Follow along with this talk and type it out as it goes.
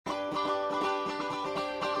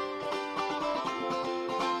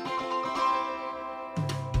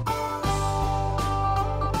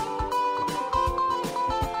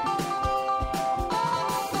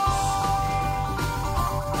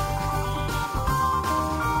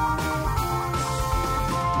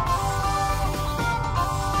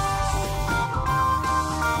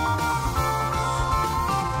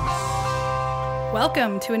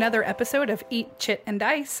Welcome to another episode of Eat, Chit, and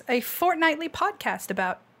Dice, a fortnightly podcast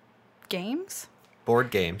about games.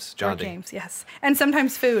 Board games, John Board D. games, yes. And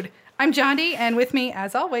sometimes food. I'm John D, and with me,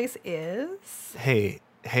 as always, is... Hey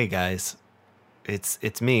guys.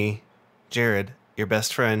 It's me, Jared, your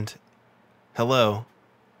best friend. Hello.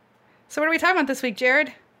 So what are we talking about this week,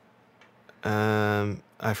 Jared? I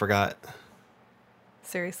forgot.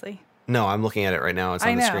 Seriously? No, I'm looking at it right now. It's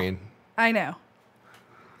on the screen. I know.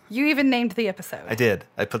 You even named the episode. I did.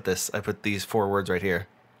 I put these 4 words right here.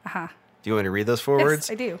 Uh-huh. Do you want me to read those 4 words?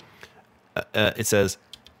 Yes, I do. It says,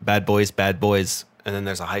 bad boys, and then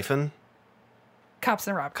there's a hyphen. Cops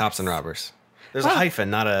and robbers. Cops and robbers. There's a hyphen,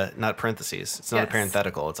 not parentheses. It's not a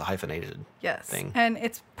parenthetical. It's a hyphenated thing. And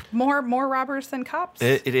it's more robbers than cops?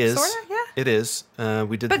 It is. Sort of, yeah. It is.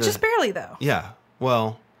 But just barely, though. Yeah.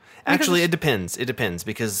 Well, actually, it depends. It depends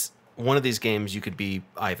because one of these games you could be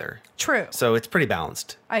either. True. So it's pretty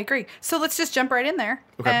balanced. I agree. So let's just jump right in there.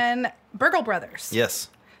 Okay. And Burgle Brothers. Yes.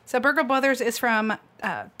 So Burgle Brothers is from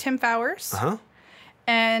Tim Fowers. Uh-huh.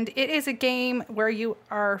 And it is a game where you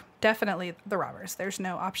are definitely the robbers. There's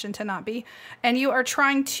no option to not be. And you are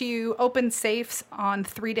trying to open safes on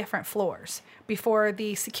 3 different floors before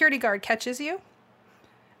the security guard catches you.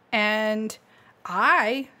 And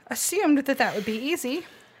I assumed that would be easy.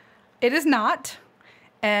 It is not.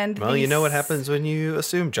 And well, you know what happens when you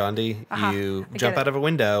assume, John D. You jump out of a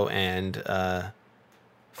window and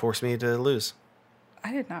force me to lose.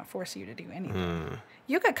 I did not force you to do anything.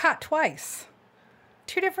 You got caught twice.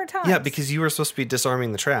 2 different times. Yeah, because you were supposed to be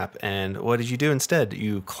disarming the trap. And what did you do instead?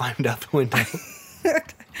 You climbed out the window.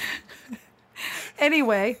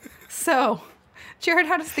 Anyway, so, Jared,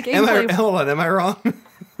 how does the game play? Hold on, am I wrong?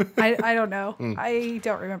 I don't know. I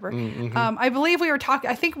don't remember. I believe we were talking.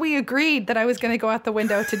 I think we agreed that I was going to go out the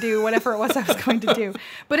window to do whatever it was I was going to do.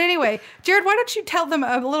 But anyway, Jared, why don't you tell them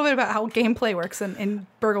a little bit about how gameplay works in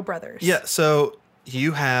Burgle Brothers? Yeah, so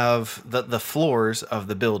you have the floors of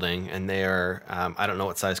the building, and they are, I don't know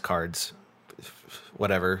what size cards,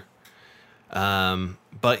 whatever.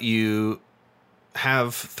 But you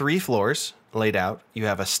have 3 floors laid out. You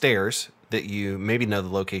have a stairs that you maybe know the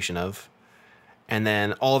location of. And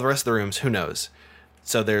then all the rest of the rooms, who knows?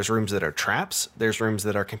 So there's rooms that are traps. There's rooms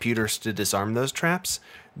that are computers to disarm those traps.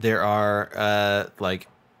 There are,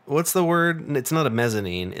 what's the word? It's not a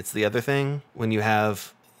mezzanine. It's the other thing when you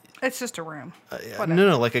have... It's just a room.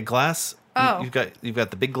 No, like a glass. Oh. You've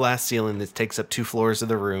got the big glass ceiling that takes up 2 floors of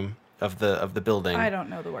the room of the building. I don't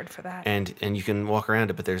know the word for that. And you can walk around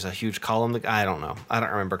it, but there's a huge column. I don't know. I don't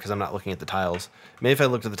remember because I'm not looking at the tiles. Maybe if I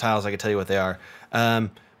looked at the tiles, I could tell you what they are.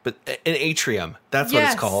 But an atrium, that's what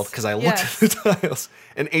it's called, because I looked at the tiles.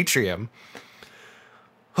 An atrium.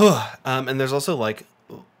 And there's also, like,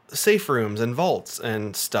 safe rooms and vaults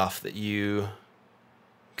and stuff that you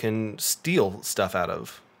can steal stuff out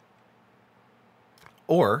of.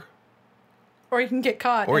 Or you can get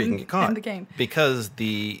caught in the game. Because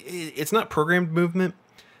it's not programmed movement,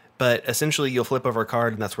 but essentially you'll flip over a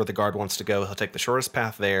card, and that's where the guard wants to go. He'll take the shortest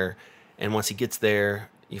path there, and once he gets there,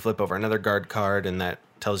 you flip over another guard card, and that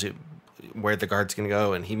tells you where the guard's going to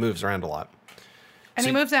go, and he moves around a lot. And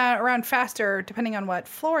he moves around faster depending on what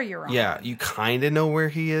floor you're on. Yeah, you kind of know where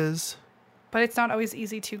he is. But it's not always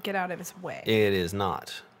easy to get out of his way. It is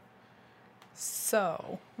not.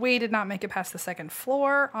 So, we did not make it past the 2nd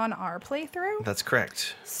floor on our playthrough. That's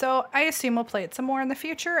correct. So, I assume we'll play it some more in the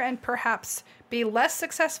future and perhaps be less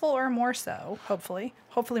successful or more so, hopefully.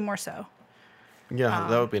 Hopefully more so. Yeah,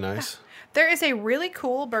 that would be nice. There is a really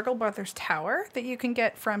cool Burgle Brothers tower that you can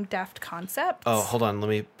get from Daft Concepts. Oh, hold on. Let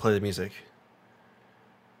me play the music.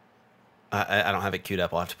 I don't have it queued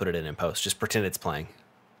up. I'll have to put it in post. Just pretend it's playing.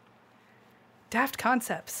 Daft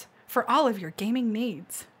Concepts for all of your gaming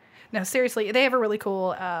needs. No, seriously, they have a really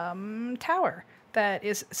cool tower that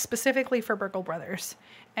is specifically for Burgle Brothers.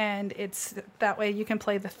 And it's that way you can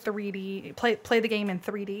play the 3D, play the game in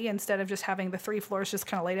 3D instead of just having the 3 floors just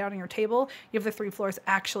kind of laid out on your table. You have the 3 floors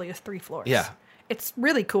actually as 3 floors. Yeah. It's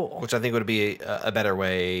really cool. Which I think would be a better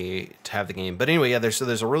way to have the game. But anyway, yeah, there's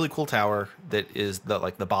a really cool tower that is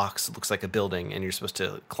the box looks like a building, and you're supposed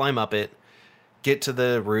to climb up it, get to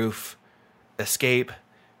the roof, escape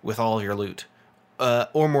with all your loot.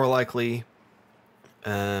 Or more likely,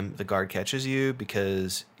 the guard catches you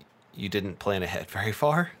because you didn't plan ahead very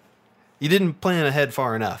far. You didn't plan ahead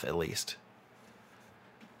far enough, at least.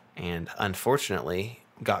 And unfortunately,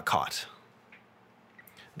 got caught.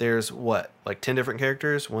 There's like 10 different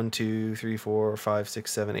characters? 1, 2, 3, 4, 5,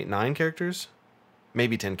 6, 7, 8, 9 characters?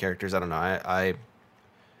 Maybe 10 characters. I don't know. I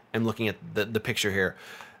am looking at the picture here.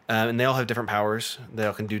 And they all have different powers. They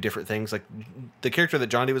all can do different things. Like the character that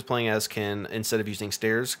John D was playing as can, instead of using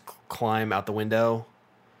stairs, climb out the window,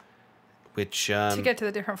 which to get to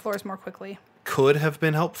the different floors more quickly. could have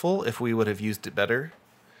been helpful if we would have used it better.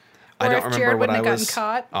 Or I don't if remember Jared what wouldn't I have was. gotten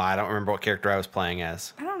caught. Oh, I don't remember what character I was playing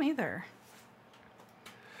as. I don't either.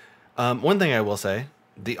 One thing I will say,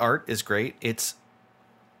 the art is great. It's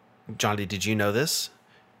John D, did you know this?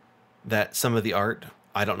 That some of the art,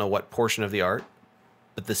 I don't know what portion of the art,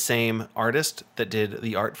 but the same artist that did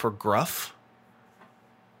the art for Gruff,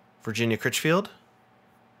 Virginia Critchfield,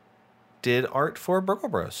 did art for Burgle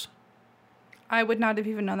Bros. I would not have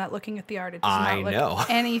even known that looking at the art. It does I not look know.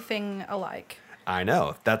 anything alike. I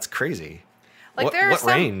know. That's crazy. Like what there are what some,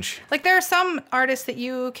 range? Like there are some artists that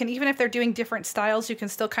you can, even if they're doing different styles, you can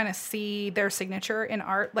still kind of see their signature in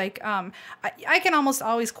art. Like I can almost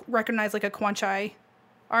always recognize like a Quan Chai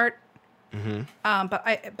art.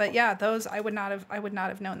 Mm-hmm. But yeah, those I would not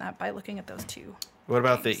have known that by looking at those two. What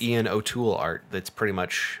about games. the Ian O'Toole art that's pretty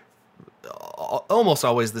much almost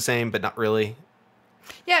always the same, but not really?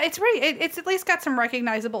 Yeah, it's it's at least got some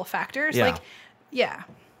recognizable factors. Yeah. Like, yeah.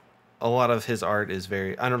 A lot of his art is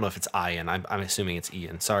very, I don't know if it's Ian. I'm assuming it's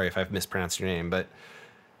Ian. Sorry if I've mispronounced your name, but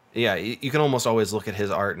yeah, you can almost always look at his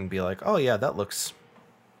art and be like, oh yeah, that looks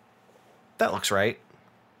right.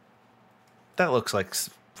 That looks like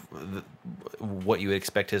what you would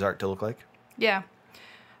expect his art to look like. Yeah.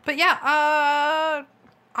 But yeah, I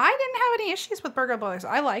didn't have any issues with Burgle Brothers.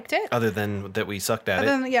 I liked it. Other than that we sucked at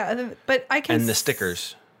it. But I can. And the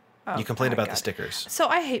stickers. Oh, you complained my about God. the stickers. So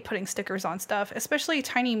I hate putting stickers on stuff, especially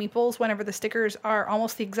tiny meeples whenever the stickers are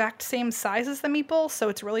almost the exact same size as the meeple, so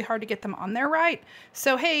it's really hard to get them on there right.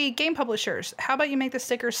 So hey, game publishers, how about you make the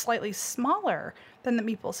stickers slightly smaller than the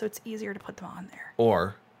meeple so it's easier to put them on there?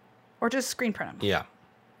 Or just screen print them. yeah.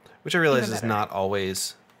 Which I realize Even is better. not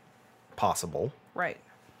always possible. Right.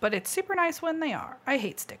 But it's super nice when they are. I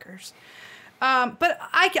hate stickers. But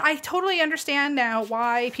I totally understand now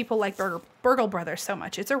why people like Burgle Brothers so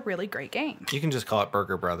much. It's a really great game. You can just call it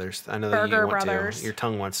Burger Brothers. I know Burger that you want Brothers. to. Your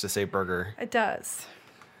tongue wants to say burger. It does.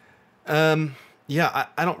 Yeah,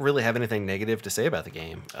 I don't really have anything negative to say about the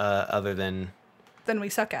game, other than Then we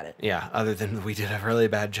suck at it. we did a really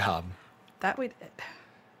bad job. That we did.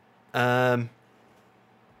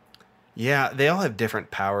 Yeah, they all have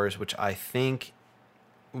different powers, which I think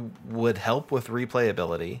would help with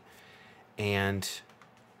replayability. And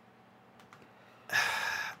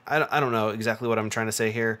I don't know exactly what I'm trying to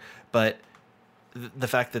say here, but the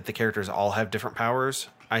fact that the characters all have different powers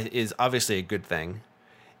is obviously a good thing.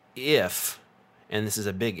 If, and this is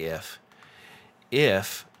a big if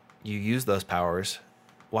you use those powers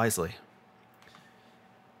wisely.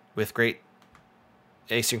 With great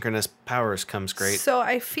asynchronous powers comes great. So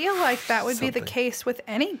I feel like that would be the something. case with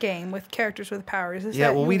any game with characters with powers. Is Yeah,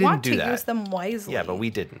 that well, you we didn't want do to that. use them wisely. Yeah, but we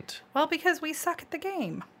didn't. Well, because we suck at the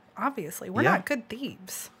game. Obviously, we're Yeah. not good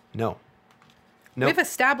thieves. No. Nope. We've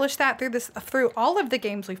established that through all of the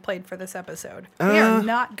games we've played for this episode. We are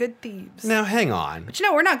not good thieves. Now, hang on. But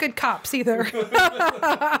we're not good cops either.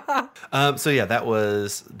 So yeah,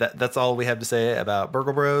 that's all we have to say about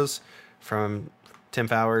Burgle Bros from Tim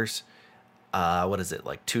Powers. What is it,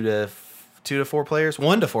 like 2 to 4 players?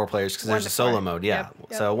 1 to 4 players, because 1 there's to a solo 4. mode. Yeah.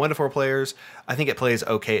 Yep. So 1 to 4 players. I think it plays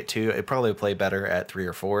okay at 2. It probably would play better at 3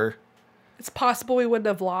 or 4. It's possible we wouldn't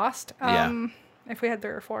have lost Yeah. if we had 3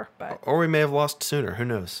 or 4, but Or we may have lost sooner. Who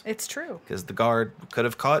knows? it's true. Because the guard could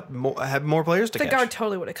have had more players to The catch. guard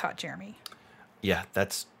totally would have caught Jeremy. Yeah,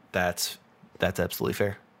 that's absolutely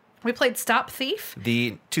fair. We played Stop Thief.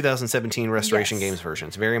 The 2017 Restoration Yes. Games version.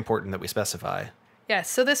 It's very important that we specify. Yes,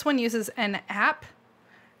 so this one uses an app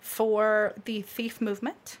for the thief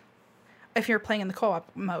movement. If you're playing in the co-op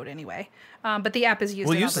mode, anyway. But the app is used.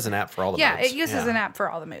 Well, in it all uses the- an app for all the Yeah, modes. it uses an app for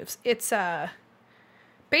all the moves. It's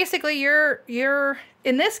basically you're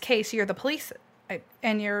in this case you're the police,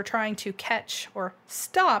 and you're trying to catch or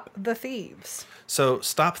stop the thieves. So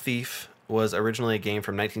Stop Thief was originally a game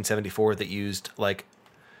from 1974 that used like.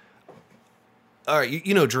 All right,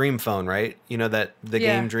 you know Dream Phone, right? You know the Yeah.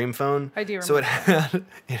 game Dream Phone. I do So remember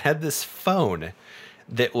it had this phone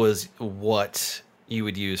that was what you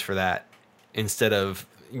would use for that instead of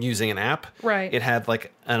using an app. Right. It had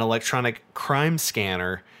like an electronic crime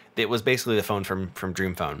scanner that was basically the phone from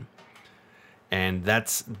Dream Phone. And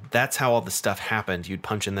that's how all the stuff happened. You'd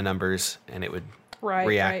punch in the numbers and it would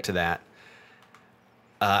react right. to that.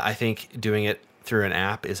 I think doing it through an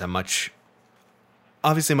app is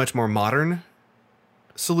obviously much more modern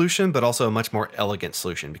solution, but also a much more elegant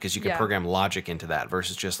solution because you can Yeah. program logic into that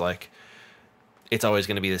versus just like it's always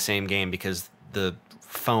going to be the same game because the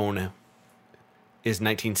phone is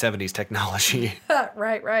 1970s technology.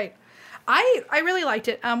 Right, right. I really liked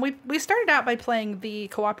it. We started out by playing the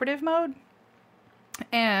cooperative mode,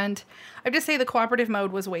 and I have to say the cooperative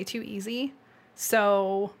mode was way too easy.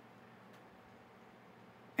 So,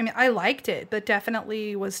 I mean, I liked it, but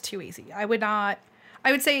definitely was too easy. I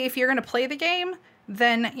would say if you're going to play the game,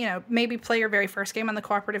 then, maybe play your very first game on the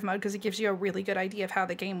cooperative mode because it gives you a really good idea of how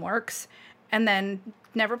the game works, and then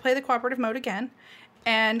never play the cooperative mode again,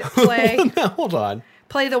 and play Now, hold on.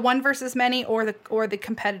 play the one versus many or the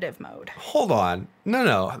competitive mode. Hold on.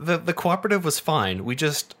 No. The cooperative was fine. We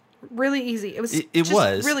just... Really easy. It was It just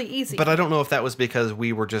was really easy. But I don't know if that was because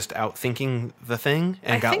we were just out thinking the thing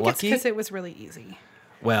and got I think lucky. it's because it was really easy.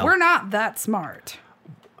 Well, We're not that smart.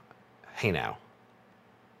 hey now.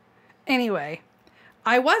 Anyway,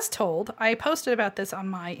 I was told, I posted about this on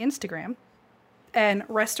my Instagram, and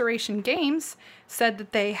Restoration Games said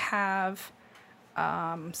that they have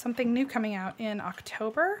something new coming out in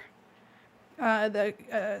October.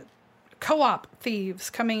 The Co-op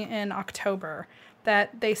Thieves coming in October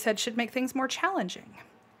that they said should make things more challenging.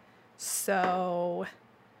 So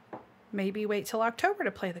maybe wait till October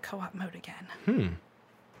to play the co-op mode again.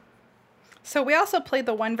 So we also played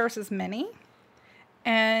the one versus many,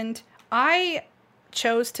 and I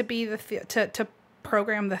chose to be to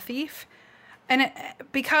program the thief, and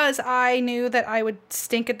because I knew that I would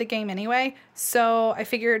stink at the game anyway. So I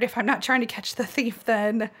figured if I'm not trying to catch the thief,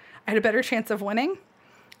 then I had a better chance of winning.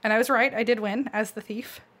 And I was right. I did win as the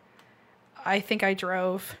thief. I think I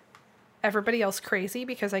drove everybody else crazy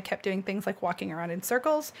because I kept doing things like walking around in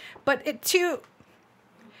circles. But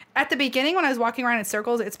at the beginning when I was walking around in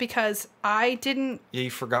circles, it's because I didn't... Yeah, you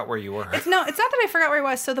forgot where you were. It's not that I forgot where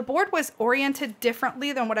I was. So the board was oriented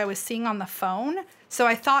differently than what I was seeing on the phone. So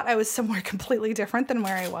I thought I was somewhere completely different than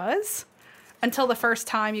where I was until the first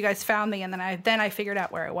time you guys found me, and then I figured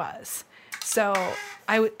out where I was. So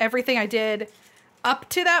everything I did up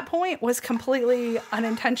to that point was completely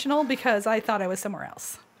unintentional because I thought I was somewhere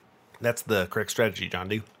else. That's the correct strategy, John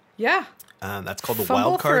Dee. Yeah. That's called the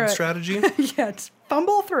Fumble wild through card it. strategy. Yeah, just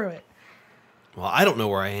fumble through it. Well, I don't know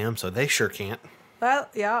where I am, so they sure can't. Well,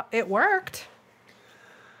 yeah, it worked.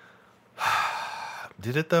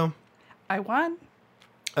 Did it, though? I won.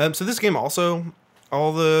 So this game also,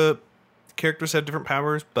 all the characters have different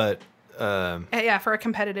powers, but... Yeah, for a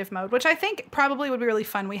competitive mode, which I think probably would be really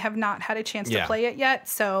fun. We have not had a chance to play it yet,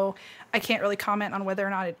 so I can't really comment on whether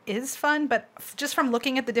or not it is fun, but just from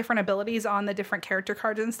looking at the different abilities on the different character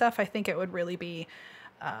cards and stuff, I think it would really be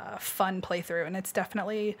a fun playthrough, and it's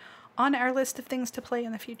definitely on our list of things to play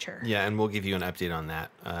in the future. Yeah, and we'll give you an update on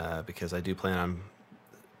that, because I do plan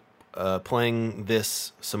on playing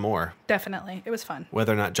this some more. Definitely. It was fun.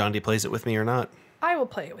 Whether or not John Dee plays it with me or not. I will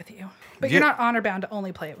play it with you. But Yeah. you're not honor bound to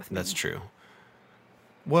only play it with me. That's true.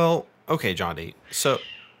 Well, okay, John Dee. So,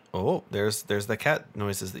 there's the cat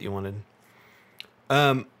noises that you wanted.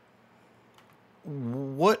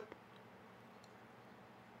 What?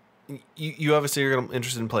 You obviously are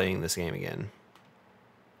interested in playing this game again.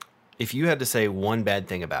 If you had to say one bad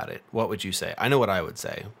thing about it, what would you say? I know what I would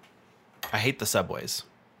say. I hate the subways.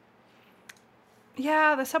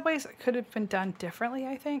 Yeah, the subways could have been done differently,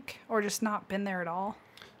 I think, or just not been there at all.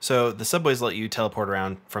 So the subways let you teleport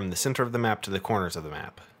around from the center of the map to the corners of the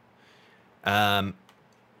map.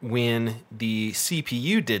 When the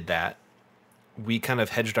CPU did that, we kind of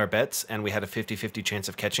hedged our bets and we had a 50-50 chance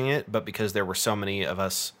of catching it. But because there were so many of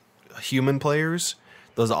us human players,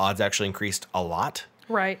 those odds actually increased a lot.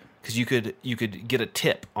 Right. Because you could get a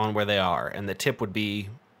tip on where they are, and the tip would be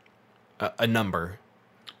a number.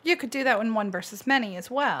 You could do that in one versus many as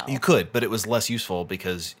well. You could, but it was less useful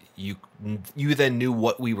because you then knew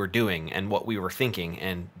what we were doing and what we were thinking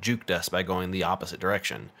and juked us by going the opposite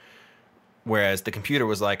direction. Whereas the computer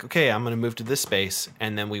was like, okay, I'm going to move to this space.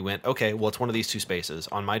 And then we went, okay, well, it's one of these two spaces.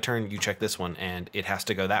 On my turn, you check this one, and it has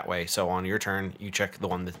to go that way. So on your turn, you check the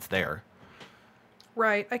one that's there.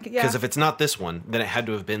 Right. Yeah. Because if it's not this one, then it had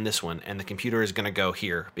to have been this one. And the computer is going to go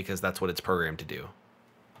here because that's what it's programmed to do.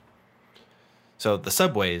 So the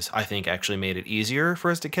subways, I think, actually made it easier for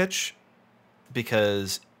us to catch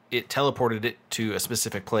because it teleported it to a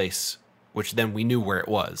specific place, which then we knew where it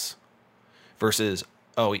was. Versus,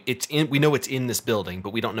 we know it's in this building,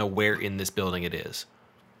 but we don't know where in this building it is.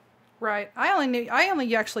 Right. I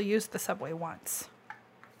only actually used the subway once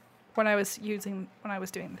when I was doing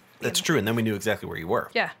That's true, and then we knew exactly where you were.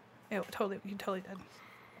 Yeah. You totally did.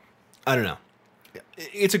 I don't know.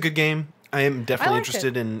 It's a good game. I am definitely liked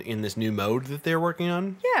interested in this new mode that they're working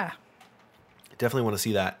on. Yeah. Definitely want to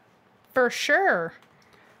see that. For sure.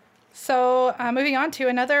 So, moving on to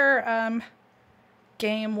another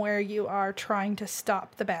game where you are trying to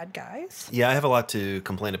stop the bad guys. Yeah, I have a lot to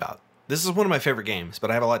complain about. This is one of my favorite games,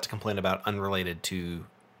 but I have a lot to complain about unrelated to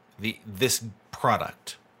this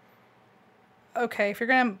product. Okay, if you're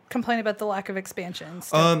going to complain about the lack of expansions.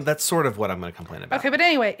 That's sort of what I'm going to complain about. Okay, but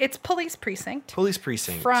anyway, it's Police Precinct. Police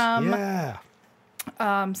Precinct. From yeah.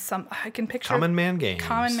 I can picture Common Man Games.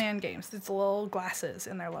 Common Man Games. It's little glasses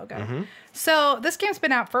in their logo. So this game's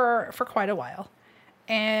been out for quite a while,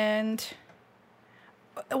 and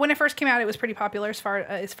when it first came out, it was pretty popular as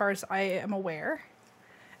far as I am aware,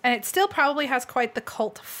 and it still probably has quite the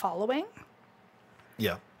cult following.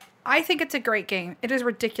 Yeah. I think it's a great game. It is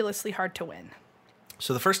ridiculously hard to win.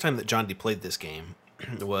 So the first time that John D played this game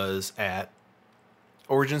was at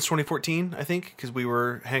Origins 2014, I think, because we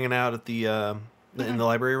were hanging out at the in the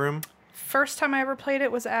library room. First time I ever played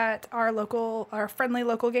it was at our friendly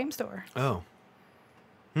local game store. Oh.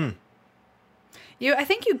 I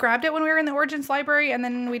think you grabbed it when we were in the Origins library, and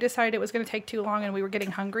then we decided it was going to take too long, and we were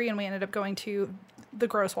getting hungry, and we ended up going to the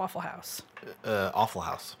Gross Waffle House. Awful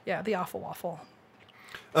House. Yeah, the Awful Waffle.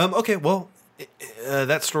 Okay, well,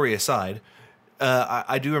 that story aside,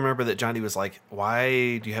 I do remember that Johnny was like,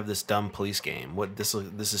 "Why do you have this dumb police game? What this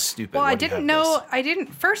is stupid." Well, Why I do you didn't have know. this?" I didn't.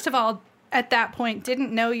 First of all, at that point,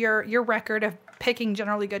 didn't know your record of picking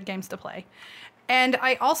generally good games to play, and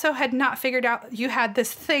I also had not figured out you had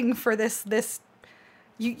this thing for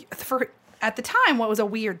for at the time what was a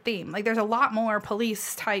weird theme. Like there's a lot more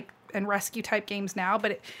police type and rescue type games now,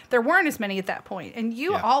 but there weren't as many at that point. And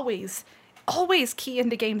you always key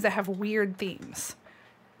into games that have weird themes.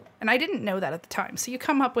 And I didn't know that at the time. So you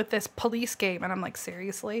come up with this police game, and I'm like,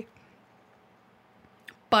 seriously?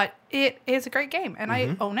 But it is a great game, and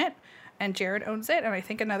I own it, and Jared owns it, and I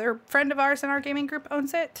think another friend of ours in our gaming group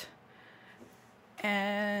owns it.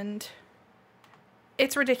 And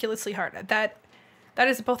it's ridiculously hard. That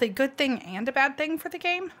is both a good thing and a bad thing for the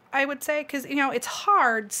game, I would say, because, it's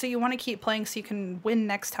hard, so you want to keep playing so you can win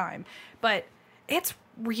next time. But it's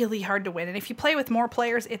really hard to win, and if you play with more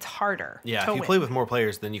players, it's harder. Yeah, to if you win. play with more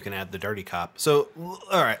players, then you can add the dirty cop. So,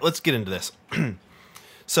 all right, let's get into this.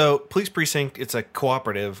 So, Police Precinct, it's a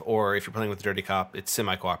cooperative, or if you're playing with the dirty cop, it's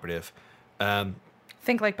semi-cooperative.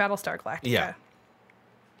 Think like Battlestar Galactica. Yeah.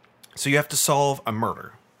 So you have to solve a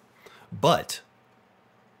murder, but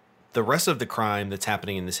the rest of the crime that's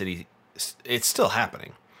happening in the city, it's still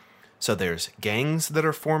happening. So there's gangs that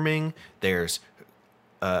are forming. There's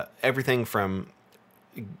everything from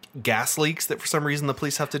gas leaks that for some reason the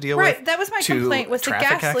police have to deal with. Right, that was my complaint, was the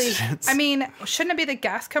gas accidents. leak. I mean, shouldn't it be the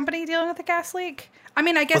gas company dealing with the gas leak? I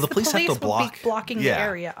mean, I guess the police have to would block- be blocking the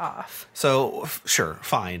area off. So, sure,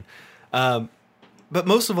 fine. But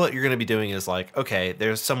most of what you're going to be doing is like, okay,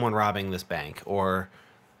 there's someone robbing this bank, or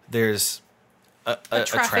there's a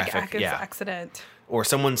traffic accident. Or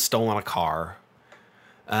someone's stolen a car.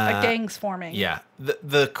 A gang's forming. Yeah.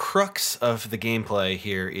 The crux of the gameplay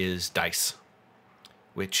here is dice,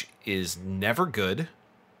 which is never good.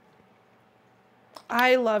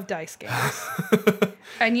 I love dice games.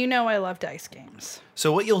 And I love dice games.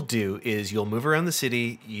 So what you'll do is you'll move around the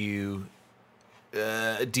city, you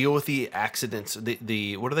deal with the accidents,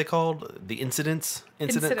 the what are they called? The incident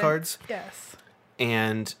cards. Yes.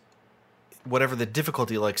 And whatever the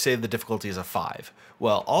difficulty, like say the difficulty is a 5.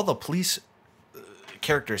 Well, all the police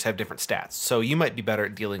characters have different stats. So you might be better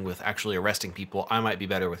at dealing with actually arresting people. I might be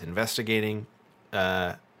better with investigating.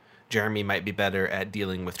 Jeremy might be better at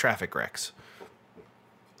dealing with traffic wrecks.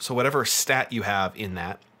 So whatever stat you have in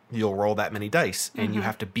that, you'll roll that many dice, and you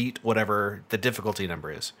have to beat whatever the difficulty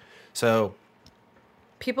number is. So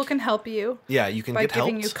people can help you. Yeah, you can by get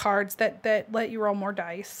giving helped. you cards that let you roll more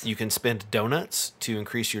dice. You can spend donuts to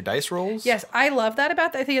increase your dice rolls. Yes, I love that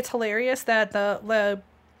about that. I think it's hilarious that the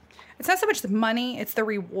it's not so much the money, it's the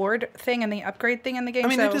reward thing and the upgrade thing in the game. I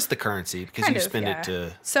mean, so, it is the currency because you spend it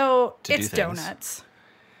to. So to it's do things.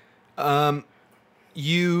 donuts.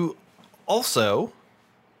 You also,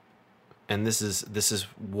 and this is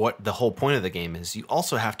what the whole point of the game is. You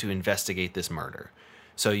also have to investigate this murder.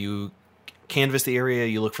 So you canvass the area,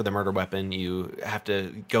 you look for the murder weapon, you have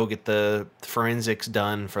to go get the forensics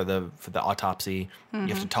done for the autopsy. You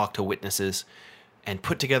have to talk to witnesses and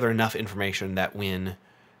put together enough information that when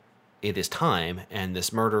it is time and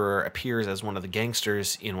this murderer appears as one of the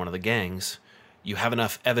gangsters in one of the gangs, you have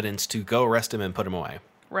enough evidence to go arrest him and put him away.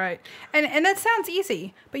 Right. And that sounds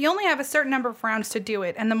easy, but you only have a certain number of rounds to do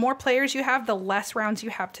it. And the more players you have, the less rounds you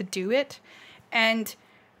have to do it. And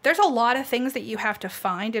there's a lot of things that you have to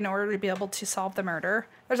find in order to be able to solve the murder.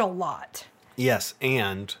 There's a lot. Yes,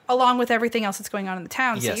 and along with everything else that's going on in the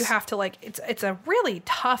town. Yes. So you have to it's a really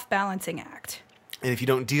tough balancing act. if you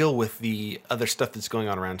don't deal with the other stuff that's going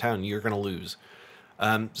on around town, you're going to lose.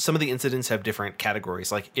 Some of the incidents have different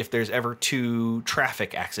categories. Like if there's ever 2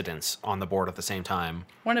 traffic accidents on the board at the same time,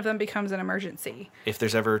 one of them becomes an emergency. if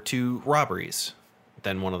there's ever 2 robberies,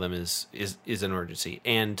 then one of them is an emergency.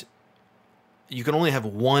 And you can only have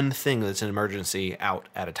one thing that's an emergency out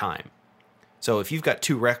at a time. So if you've got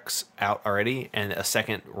 2 wrecks out already and a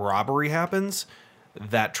second robbery happens,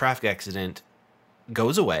 that traffic accident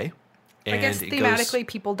goes away. And I guess it thematically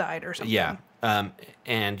people died or something. yeah.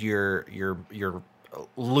 And your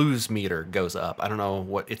lose meter goes up. I don't know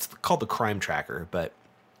what it's called, the crime tracker, but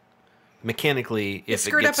mechanically, if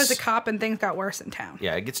Screwed it gets up as a cop and things got worse in town.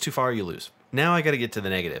 yeah, it gets too far, you lose. Now I got to get to the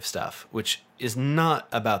negative stuff, which is not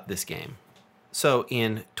about this game. So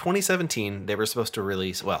in 2017, they were supposed to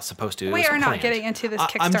release. Well, supposed to. We are not getting into this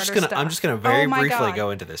Kickstarter stuff. I'm just gonna very Oh my briefly God.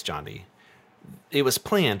 go into this, John D. It was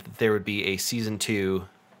planned that there would be a season 2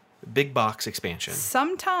 big box expansion.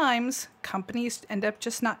 Sometimes companies end up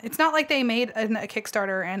just not. It's not like they made a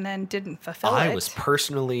Kickstarter and then didn't fulfill it. I was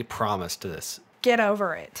personally promised this. Get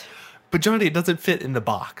over it. But Johnny, it doesn't fit in the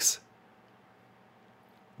box.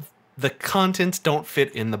 The contents don't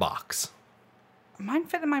fit in the box. Mine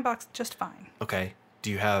fit in my box just fine. Okay.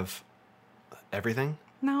 Do you have everything?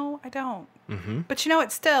 No, I don't. Mm-hmm. But you know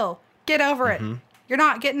what? Still, get over it. You're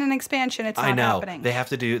not getting an expansion. It's not I know. happening.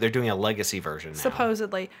 They're doing a legacy version now.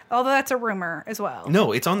 Supposedly. Although that's a rumor as well.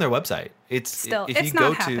 No, it's on their website. Still, if it's you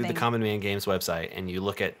go not to the happening. Common Man Games website and you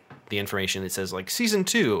look at the information, it says like season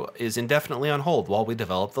 2 is indefinitely on hold while we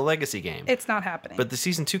develop the legacy game. It's not happening. But the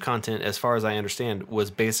season 2 content, as far as I understand,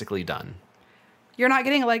 was basically done. You're not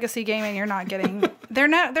getting a legacy game, and you're not getting. They're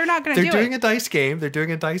not going to do it. They're doing a dice game. They're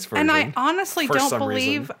doing a dice version. And I honestly for don't some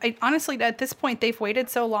believe. reason. I honestly, at this point, they've waited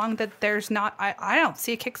so long that there's not. I don't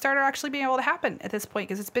see a Kickstarter actually being able to happen at this point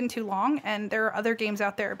because it's been too long, and there are other games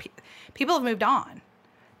out there. People have moved on.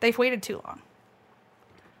 They've waited too long.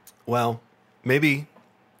 Well, maybe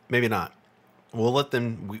not. We'll let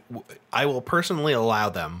them. I will personally allow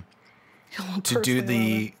them to do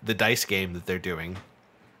the dice game that they're doing,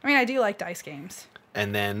 I mean, I do like dice games.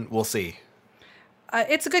 and then we'll see.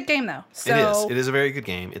 It's a good game though. So It is a very good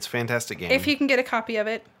game. It's a fantastic game. if you can get a copy of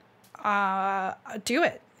it, do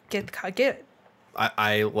it. Get it.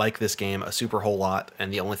 I like this game a super whole lot,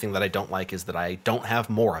 and the only thing that I don't like is that I don't have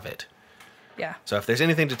more of it. Yeah. So if there's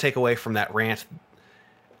anything to take away from that rant,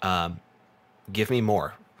 give me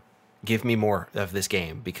more. Give me more of this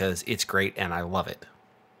game because it's great and I love it.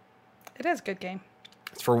 It is a good game.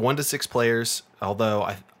 It's for 1 to 6 players, although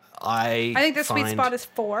I think the sweet find spot is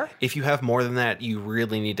 4. if you have more than that, you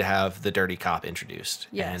really need to have the Dirty Cop introduced.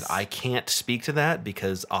 Yes. And I can't speak to that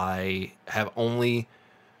because I have only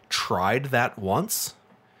tried that once,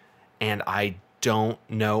 and I don't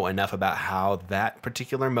know enough about how that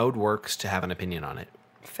particular mode works to have an opinion on it.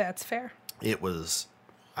 That's fair. It was,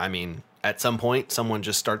 I mean, at some point, someone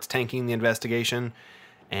just starts tanking the investigation,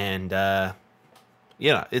 and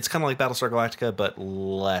yeah, it's kind of like Battlestar Galactica, but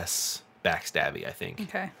less backstabby, I think.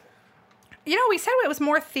 Okay. You know, we said it was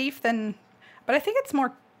more thief than, but I think it's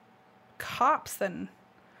more cops than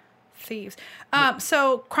thieves.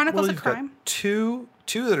 So Chronicles of you've got Crime. two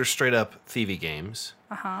that are straight up thievy games.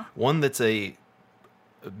 One that's a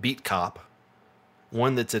beat cop.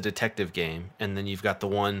 One that's a detective game, and then you've got the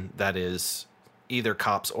one that is either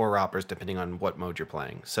cops or robbers, depending on what mode you're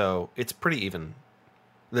playing. So it's pretty even.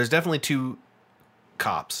 There's definitely 2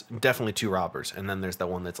 cops, definitely 2 robbers, and then there's that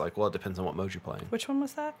one that's like, well, it depends on what mode you're playing. Which one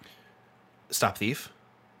was that? Stop Thief,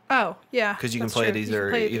 Oh, yeah. because you can that's play true. it You can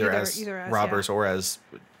play it either as robbers or as.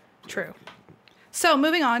 True. So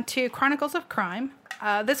moving on to Chronicles of Crime.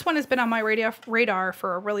 This one has been on my radar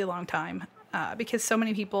for a really long time because so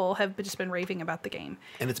many people have just been raving about the game.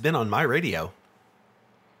 And it's been on my radio.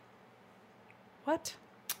 What?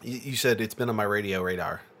 You said it's been on my radio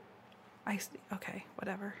radar. Okay,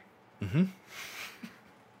 whatever.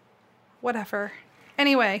 Whatever.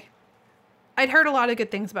 Anyway, I'd heard a lot of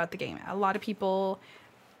good things about the game. A lot of people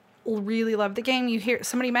really love the game. You hear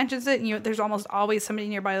somebody mentions it, and there's almost always somebody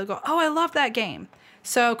nearby that'll go, "Oh, I love that game."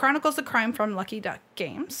 So, Chronicles of Crime from Lucky Duck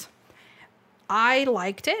Games. I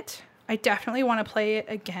liked it. I definitely want to play it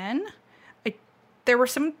again. There were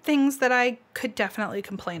some things that I could definitely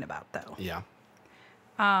complain about, though. Yeah.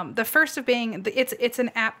 The first of being, it's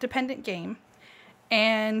an app-dependent game,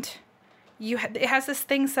 and it has this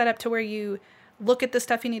thing set up to where you look at the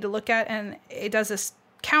stuff you need to look at, and it does this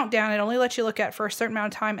countdown. It only lets you look at for a certain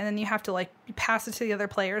amount of time, and then you have to pass it to the other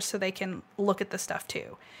players so they can look at the stuff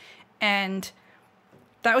too. And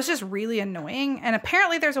that was just really annoying. And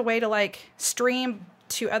apparently there's a way to stream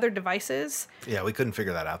to other devices. Yeah, we couldn't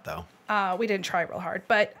figure that out though. We didn't try real hard,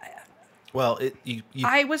 but Well, you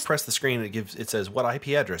I was- press the screen and it says what IP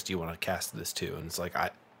address do you want to cast this to, and it's like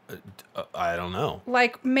I don't know.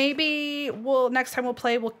 Like maybe next time we'll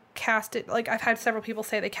play, we'll cast it. Like I've had several people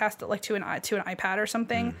say they cast it like to an iPad or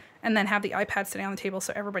something, and then have the iPad sitting on the table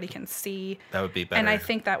so everybody can see. That would be better. And I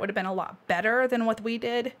think that would have been a lot better than what we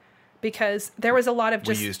did, because there was a lot of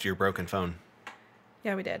just. We used your broken phone.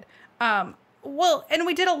 Yeah, we did. Well, and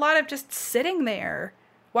we did a lot of just sitting there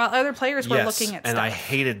while other players were looking at stuff. And I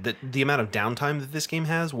hated the amount of downtime that this game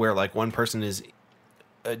has, where like one person is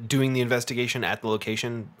doing the investigation at the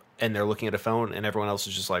location and they're looking at a phone, and everyone else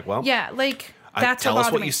is just like, well, yeah, like that's tell what us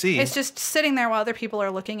bothered what me. you see. It's just sitting there while other people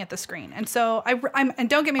are looking at the screen, and so I'm and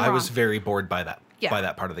don't get me wrong, I was very bored by that. Yeah. By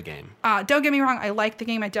that part of the game. Don't get me wrong, I like the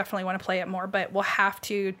game. I definitely want to play it more, but we'll have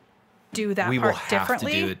to do that We part will have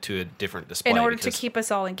differently to do it to a different display in order to keep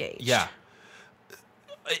us all engaged. Yeah.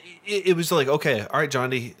 It was like, okay, all right,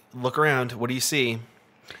 John D, look around. What do you see?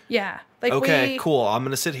 Yeah. Like Okay, cool. I'm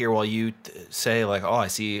going to sit here while you say, like, oh, I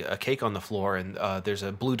see a cake on the floor, and there's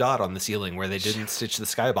a blue dot on the ceiling where they didn't stitch the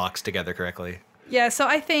skybox together correctly. Yeah, so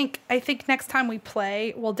I think next time we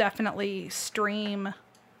play, we'll definitely stream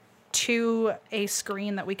to a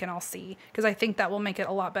screen that we can all see, because I think that will make it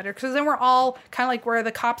a lot better. Because then we're all kind of like where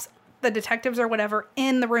the cops, the detectives or whatever,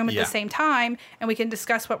 in the room at the same time, and we can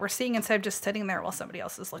discuss what we're seeing instead of just sitting there while somebody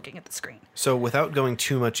else is looking at the screen. So without going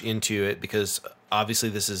too much into it, because obviously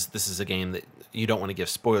this is a game that you don't want to give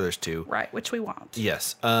spoilers to. Right, which we won't.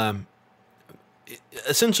 Yes.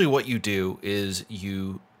 Essentially what you do is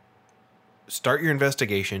you start your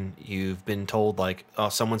investigation. You've been told, like, oh,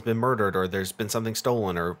 someone's been murdered, or there's been something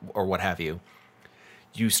stolen, or what have you.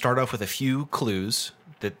 You start off with a few clues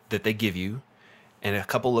that they give you, and a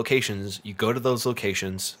couple locations. You go to those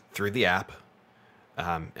locations through the app,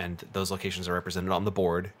 and those locations are represented on the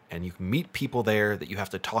board, and you can meet people there that you have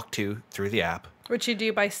to talk to through the app. Which you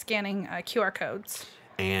do by scanning QR codes.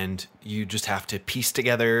 And you just have to piece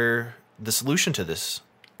together the solution to this.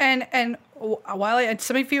 And while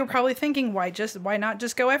some of you are probably thinking, why not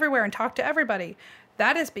just go everywhere and talk to everybody?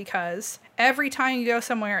 That is because every time you go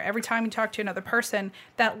somewhere, every time you talk to another person,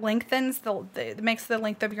 that lengthens it makes the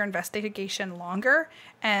length of your investigation longer.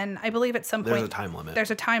 And I believe at some point there's a time limit. There's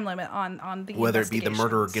a time limit on the whether it be the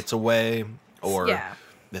murderer gets away or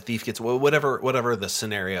the thief gets away, whatever the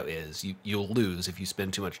scenario is, you'll lose if you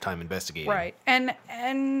spend too much time investigating. Right. And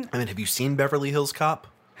I mean, have you seen Beverly Hills Cop?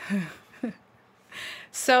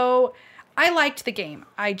 So I liked the game.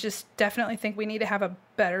 I just definitely think we need to have a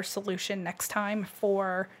better solution next time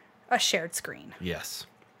for a shared screen. Yes.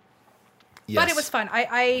 But it was fun.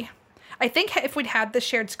 I think if we'd had the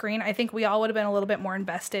shared screen, I think we all would have been a little bit more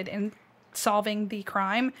invested in solving the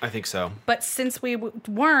crime. I think so. But since we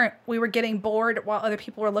weren't, we were getting bored while other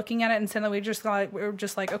people were looking at it, and suddenly we were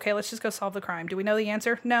just like, okay, let's just go solve the crime. Do we know the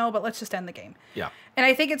answer? No, but let's just end the game. Yeah. And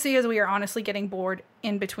I think it's because we are honestly getting bored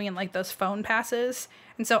in between like those phone passes.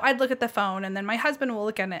 And so I'd look at the phone, and then my husband will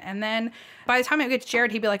look at it, and then by the time it gets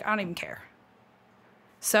Jared, he'd be like, I don't even care.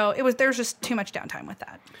 So there's just too much downtime with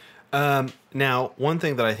that. Now, one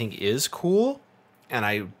thing that I think is cool, and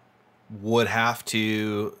I would have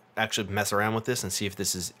to actually mess around with this and see if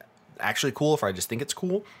this is actually cool, if I just think it's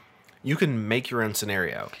cool, you can make your own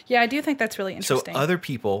scenario. Yeah, I do think that's really interesting. So other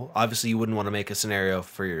people, obviously you wouldn't want to make a scenario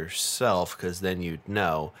for yourself because then you'd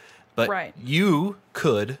know. But you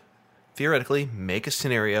could theoretically make a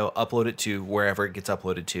scenario, upload it to wherever it gets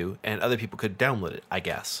uploaded to, and other people could download it, I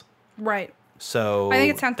guess. Right. So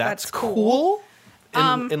I think that's cool.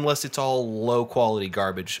 Unless it's all low quality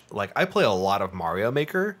garbage. Like, I play a lot of Mario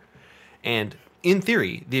Maker, and in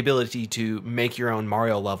theory, the ability to make your own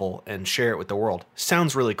Mario level and share it with the world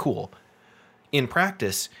sounds really cool. In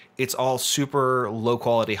practice, it's all super low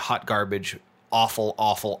quality, hot garbage, awful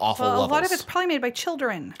levels. A lot of it's probably made by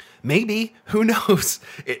children. Maybe. Who knows?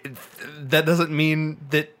 That doesn't mean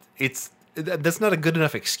that that's not a good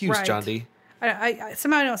enough excuse, right. John D. I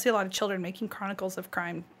somehow don't see a lot of children making Chronicles of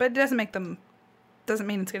Crime, but it doesn't mean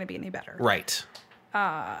it's going to be any better. Right.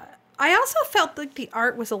 I also felt like the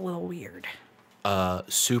art was a little weird.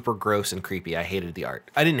 Super gross and creepy. I hated the art.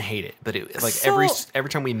 I didn't hate it, but it like every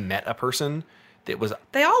time we met a person that was,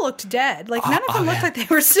 they all looked dead. Like none of them looked like they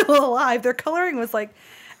were still alive. Their coloring was like,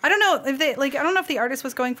 I don't know if the artist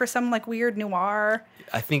was going for some like weird noir.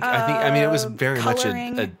 I mean, it was very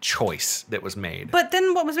coloring. much a choice that was made. But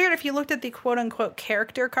then what was weird, if you looked at the quote unquote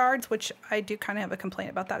character cards, which I do kind of have a complaint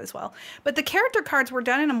about that as well, but the character cards were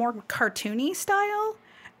done in a more cartoony style.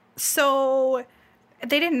 So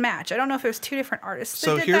they didn't match. I don't know if it was two different artists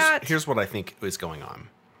that did that. Here's what I think is going on.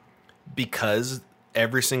 Because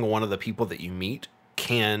every single one of the people that you meet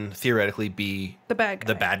can theoretically be The bad guy.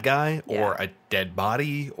 the bad guy or Yeah. a dead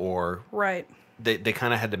body, or Right. they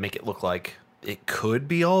kind of had to make it look like it could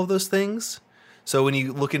be all of those things. So when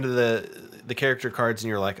you look into the character cards and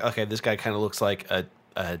you're like, okay, this guy kind of looks like a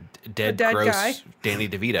dead gross guy. Danny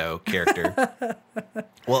DeVito character.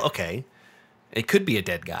 Well, okay, it could be a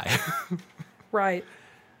dead guy. Right.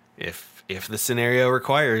 If the scenario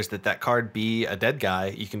requires that card be a dead guy,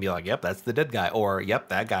 you can be like, yep, that's the dead guy, or yep,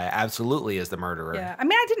 that guy absolutely is the murderer. Yeah. I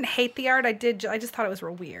mean, I didn't hate the art. I just thought it was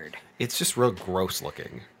real weird. It's just real gross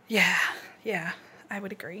looking. Yeah. Yeah. I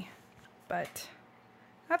would agree. But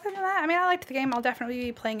other than that, I mean, I liked the game. I'll definitely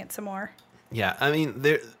be playing it some more. Yeah, I mean,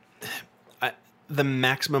 the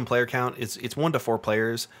maximum player count it's 1 to 4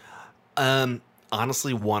 players.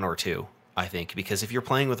 Honestly, 1 or 2, I think, because if you're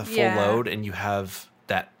playing with a full Yeah. load and you have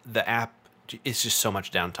the app, it's just so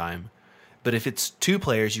much downtime. But if it's 2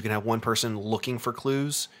 players, you can have one person looking for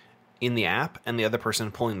clues in the app and the other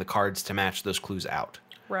person pulling the cards to match those clues out.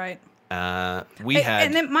 Right. We had,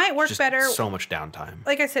 and it might work just better. so much downtime.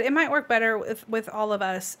 Like I said, it might work better with all of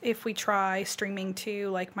us if we try streaming to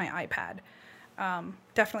like my iPad.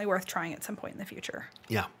 Definitely worth trying at some point in the future.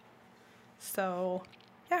 Yeah. So,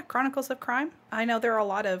 yeah, Chronicles of Crime. I know there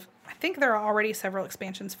are I think there are already several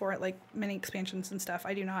expansions for it, like mini expansions and stuff.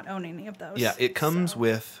 I do not own any of those. Yeah, it comes so.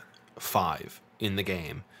 with 5 in the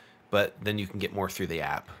game, but then you can get more through the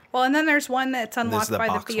app. Well, and then there's one that's There's unlocked the by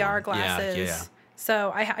the box VR one. glasses. Yeah.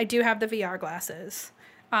 So I do have the VR glasses.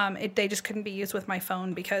 They just couldn't be used with my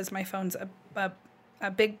phone because my phone's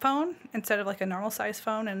a big phone instead of like a normal size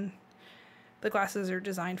phone, and the glasses are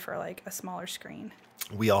designed for like a smaller screen.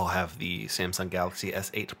 We all have the Samsung Galaxy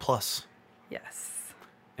S8 Plus, Yes.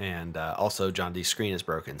 and also John D's screen is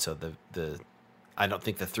broken, so the I don't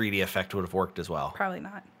think the 3D effect would have worked as well. Probably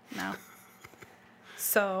not. No.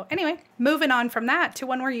 So anyway, moving on from that to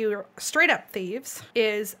one where you're straight up thieves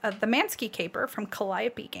is the Mansky Caper from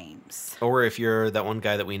Calliope Games. Or if you're that one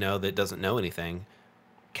guy that we know that doesn't know anything,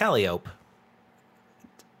 Calliope.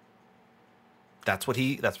 That's what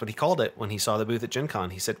he called it when he saw the booth at Gen Con.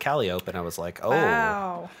 He said Calliope, and I was like, oh,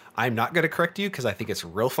 Wow. I'm not going to correct you because I think it's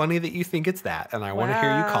real funny that you think it's that, and I want to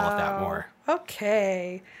hear you call it that more.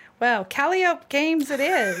 Okay. Well, Calliope Games it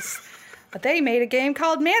is. But they made a game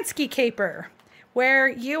called Mansky Caper, where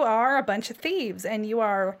you are a bunch of thieves and you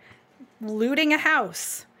are looting a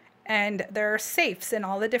house. And there are safes in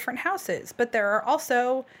all the different houses, but there are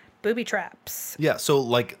also booby traps. Yeah, so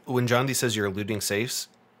like when John D says you're looting safes,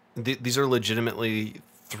 these are legitimately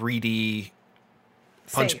 3D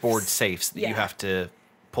punch board safes that you Yeah. have to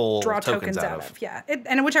pull Draw tokens out of. Yeah.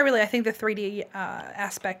 And which I think the 3D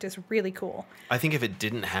aspect is really cool. I think if it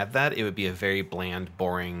didn't have that, it would be a very bland,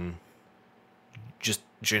 boring, just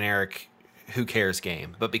generic, who cares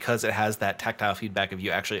game. But because it has that tactile feedback of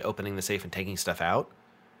you actually opening the safe and taking stuff out,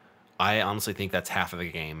 I honestly think that's half of the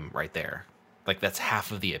game right there. Like, that's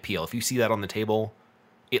half of the appeal. If you see that on the table,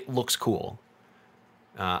 it looks cool.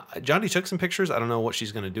 John D took some pictures. I don't know what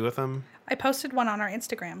she's going to do with them. I posted one on our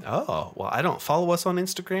Instagram. Oh, well, I don't follow us on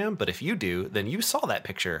Instagram, but if you do, then you saw that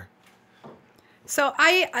picture. So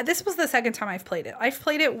this was the second time I've played it. I've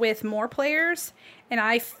played it with more players, and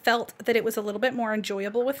I felt that it was a little bit more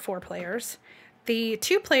enjoyable with 4 players. The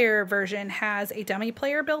 2-player version has a dummy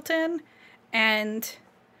player built in, and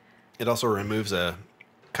It also removes a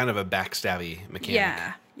kind of a backstabby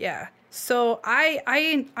mechanic. yeah. So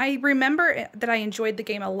I remember that I enjoyed the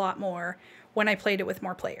game a lot more when I played it with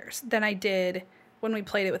more players than I did when we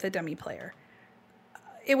played it with a dummy player.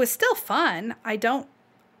 It was still fun. I don't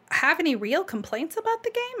have any real complaints about the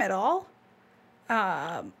game at all.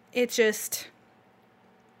 It just,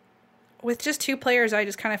 with just 2 players, I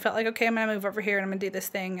just kind of felt like, okay, I'm going to move over here and I'm going to do this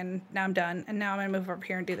thing, and now I'm done. And now I'm going to move over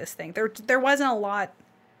here and do this thing. There wasn't a lot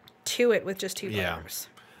to it with just 2 players.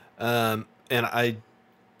 And I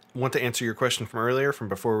want to answer your question from earlier, from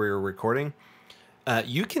before we were recording.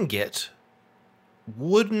 You can get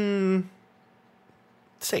wooden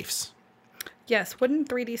safes. Yes, wooden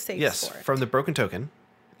 3D safes Yes, for it. from the Broken Token.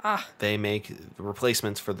 Ah. They make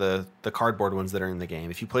replacements for the cardboard ones that are in the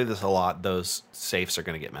game. If you play this a lot, those safes are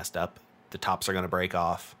going to get messed up. The tops are going to break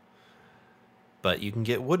off. But you can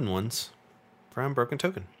get wooden ones from Broken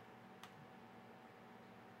Token.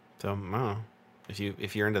 So, I don't know.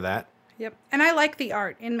 If you're into that. Yep, and I like the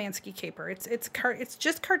art in Mansky Caper. It's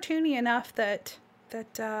just cartoony enough that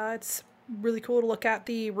it's really cool to look at.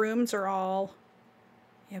 The rooms are all,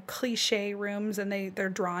 cliche rooms, and they're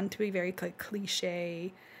drawn to be very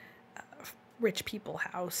cliche rich people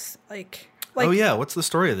house. Like Oh yeah, what's the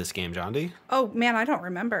story of this game, John D? Oh man, I don't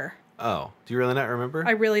remember. Oh, do you really not remember?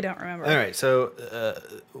 I really don't remember. All right, so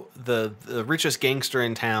the richest gangster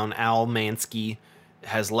in town, Al Mansky,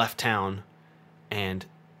 has left town, and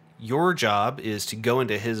your job is to go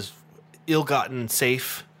into his ill-gotten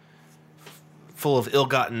safe full of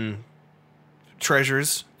ill-gotten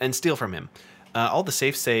treasures and steal from him. All the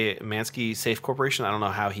safes say Mansky Safe Corporation. I don't know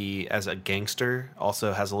how he, as a gangster,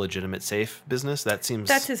 also has a legitimate safe business. That seems...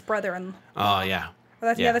 That's his brother-in-law. Oh, yeah.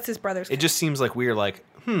 Yeah, that's his brother's. It just seems like we're like,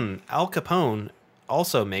 Al Capone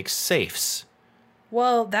also makes safes.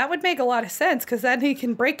 Well, that would make a lot of sense, because then he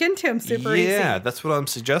can break into him super easy. Yeah, that's what I'm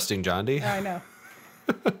suggesting, John D. I know.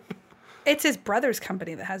 It's his brother's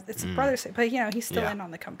company that has... It's his brother's... But, he's still in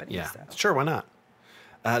on the company. Yeah, So. sure, why not?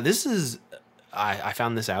 This is... I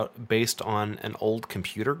found this out based on an old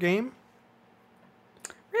computer game.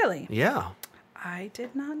 Really? Yeah. I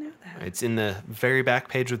did not know that. It's in the very back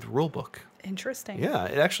page of the rule book. Interesting. Yeah,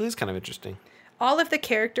 it actually is kind of interesting. All of the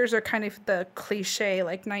characters are kind of the cliche,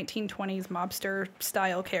 like 1920s mobster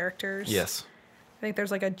style characters. Yes. I think there's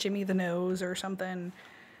like a Jimmy the Nose or something.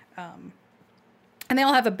 And they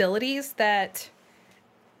all have abilities that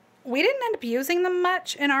we didn't end up using them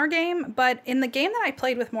much in our game, but in the game that I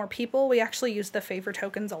played with more people, we actually used the favor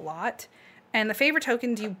tokens a lot. And the favor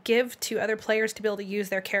tokens you give to other players to be able to use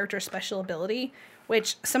their character's special ability,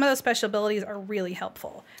 which some of those special abilities are really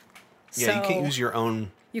helpful. Yeah, you can't use your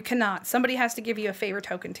own... You cannot. Somebody has to give you a favor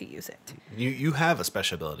token to use it. You have a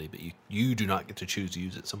special ability, but you do not get to choose to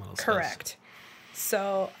use it. Someone else does. Correct.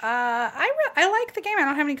 So I like the game. I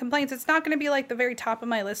don't have any complaints. It's not going to be like the very top of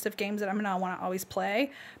my list of games that I'm going to want to always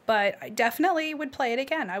play, but I definitely would play it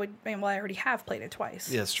again. I already have played it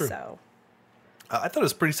twice. Yeah, it's true. So I thought it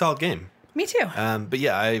was a pretty solid game. me too. But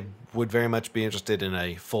yeah, I would very much be interested in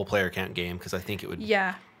a full player count game because I think it would.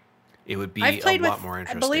 Yeah. It would be I've played a lot with, more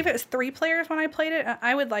interesting. I believe it was 3 players when I played it.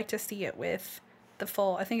 I would like to see it with the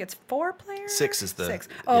full. I think it's 4 players. 6 is the 6.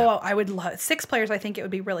 yeah. Oh, I would love 6 players. I think it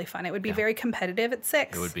would be really fun. It would be very competitive at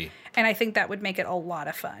 6. It would be, and I think that would make it a lot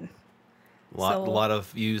of fun. A lot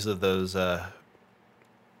of use of those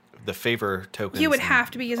the favor tokens. You would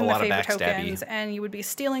have to be using the favor backstabby. tokens, and you would be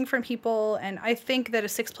stealing from people. And I think that a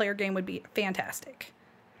 6-player game would be fantastic.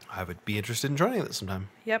 I would be interested in trying that sometime.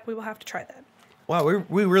 Yep, we will have to try that. Wow,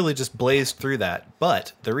 we really just blazed through that.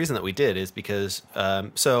 But the reason that we did is because,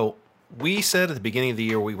 so we said at the beginning of the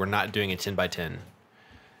year we were not doing a 10 by 10.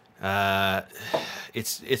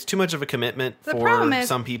 It's too much of a commitment The for problem is,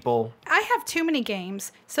 some people. I have too many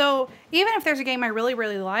games. So even if there's a game I really,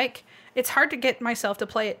 really like, it's hard to get myself to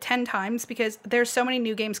play it 10 times because there's so many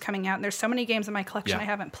new games coming out and there's so many games in my collection I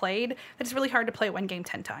haven't played that it's really hard to play one game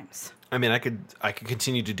 10 times. I mean, I could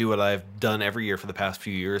continue to do what I've done every year for the past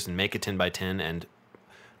few years and make a 10 by 10 and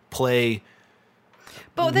play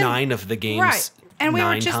 9 of the games right. And we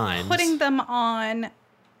were just times. putting them on.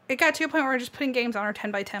 It got to a point where we were just putting games on our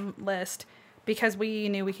 10 by 10 list because we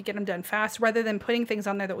knew we could get them done fast rather than putting things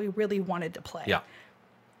on there that we really wanted to play. Yeah.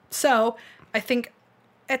 So I think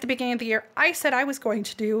at the beginning of the year, I said I was going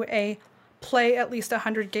to do a play at least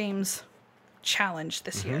 100 games challenge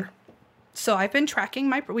this year. So I've been tracking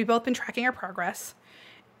we've both been tracking our progress,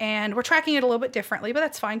 and we're tracking it a little bit differently, but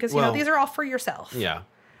that's fine because these are all for yourself. Yeah.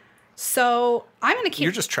 So I'm going to keep.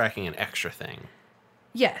 You're just tracking an extra thing.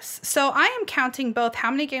 Yes. So I am counting both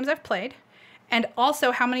how many games I've played, and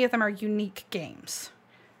also how many of them are unique games.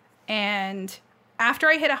 And after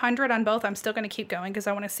I hit 100 on both, I'm still going to keep going because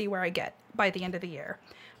I want to see where I get by the end of the year.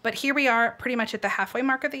 But here we are pretty much at the halfway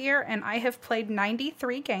mark of the year, and I have played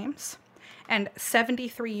 93 games and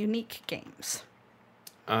 73 unique games.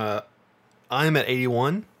 I'm at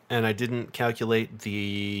 81, and I didn't calculate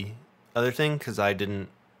the other thing because I didn't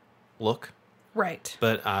look. Right.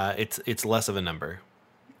 But it's less of a number.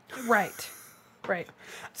 Right. Right.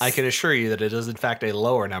 I can assure you that it is, in fact, a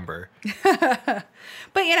lower number.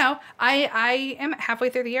 But, I am halfway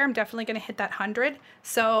through the year. I'm definitely going to hit that 100.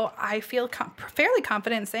 So I feel fairly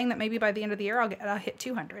confident in saying that maybe by the end of the year, I'll hit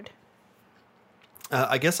 200.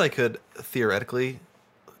 I guess I could theoretically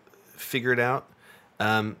figure it out.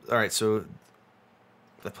 All right, so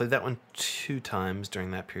I played that one 2 times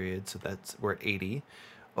during that period, so we're at 80.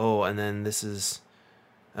 Oh, and then this is...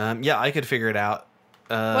 I could figure it out.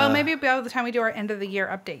 Well, maybe by the time we do our end of the year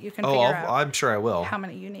update, you can figure out I'm sure I will. how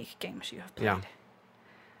many unique games you have played. Yeah.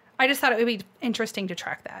 I just thought it would be interesting to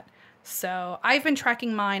track that. So I've been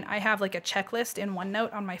tracking mine. I have like a checklist in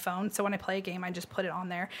OneNote on my phone. So when I play a game, I just put it on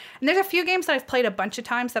there. And there's a few games that I've played a bunch of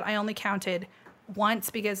times that I only counted once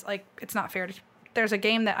because it's not fair. There's a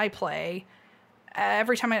game that I play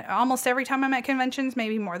almost every time I'm at conventions,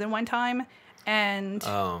 maybe more than one time. And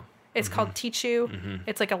it's called Tichu. Mm-hmm.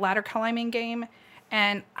 It's like a ladder climbing game.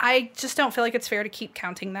 And I just don't feel like it's fair to keep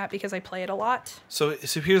counting that because I play it a lot. So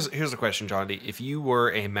here's the question, John D. If you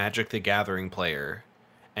were a Magic the Gathering player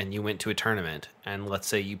and you went to a tournament, and let's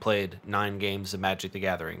say you played 9 games of Magic the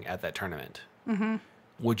Gathering at that tournament,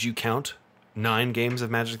 would you count 9 games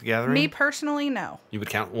of Magic the Gathering? Me personally, no. You would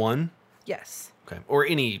count 1? Yes. Okay. Or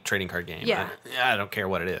any trading card game. Yeah. I don't care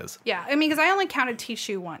what it is. Yeah. I mean, because I only counted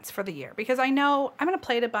Tichu once for the year because I know I'm going to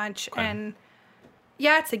play it a bunch. Okay. And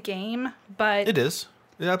yeah, it's a game, but. It is.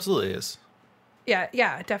 It absolutely is. Yeah,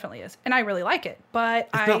 it definitely is. And I really like it. But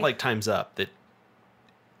It's not like Time's Up that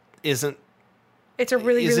isn't. It's a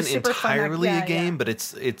really, really isn't super fun. entirely a game, yeah. but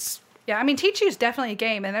it's. Yeah, I mean, Tichu's definitely a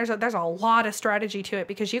game, and there's a lot of strategy to it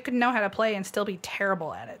because you can know how to play and still be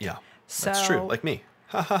terrible at it. Yeah. So, That's true. Like me.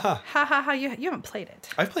 Ha ha ha. Ha ha ha, you haven't played it.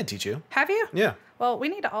 I've played Tichu. Have you? Yeah. Well, we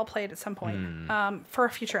need to all play it at some point for a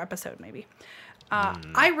future episode, maybe.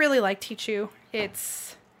 I really like Tichu.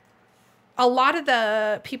 It's a lot of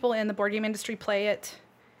the people in the board game industry play it,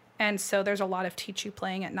 and so there's a lot of Tichu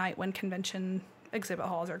playing at night when convention exhibit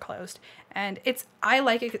halls are closed. And I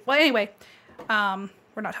like it. Well, anyway,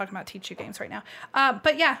 we're not talking about Tichu games right now.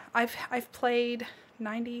 But yeah, I've played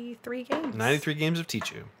 93 games. 93 games of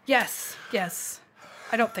Tichu. Yes.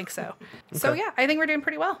 I don't think so. So yeah, I think we're doing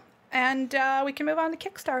pretty well. And we can move on to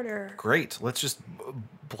Kickstarter. Great. Let's just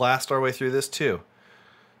blast our way through this too.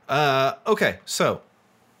 Okay, so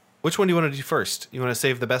which one do you want to do first? You want to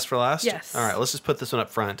save the best for last? Yes. All right, let's just put this one up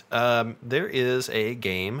front. There is a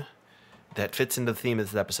game that fits into the theme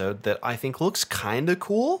of this episode that I think looks kind of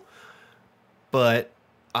cool, but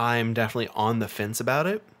I'm definitely on the fence about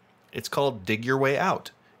it. It's called Dig Your Way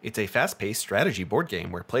Out. It's a fast-paced strategy board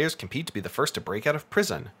game where players compete to be the first to break out of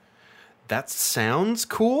prison. That sounds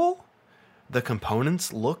cool. The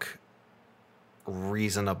components look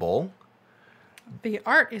reasonable. The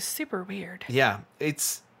art is super weird. Yeah,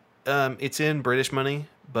 it's in British money,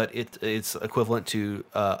 but it's equivalent to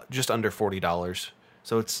just under $40.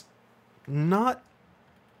 So it's not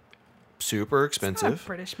super expensive. It's not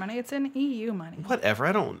British money. It's in EU money. Whatever.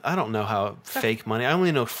 I don't know how fake money. I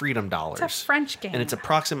only know freedom dollars. It's a French game. And it's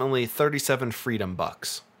approximately 37 freedom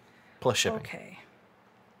bucks plus shipping. Okay.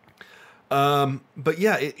 But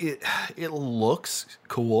yeah, it looks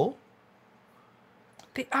cool.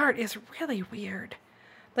 The art is really weird.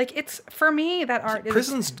 Like, it's, for me, that art is...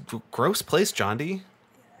 Prison's gross place, John D.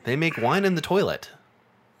 They make wine in the toilet.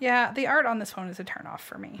 Yeah, the art on this one is a turnoff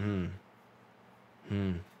for me.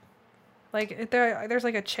 Like, there's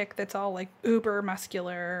like a chick that's all like uber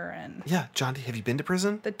muscular and... Yeah, John D, have you been to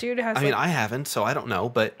prison? The dude has I mean, I haven't, so I don't know,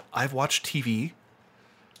 but I've watched TV.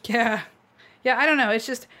 Yeah. Yeah, I don't know. It's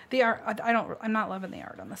just the art. I'm not loving the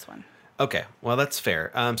art on this one. Okay, well, that's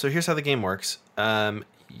fair. So here's how the game works.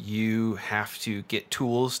 You have to get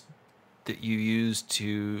tools that you use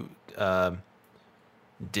to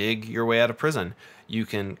dig your way out of prison. You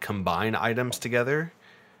can combine items together.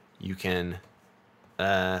 You can,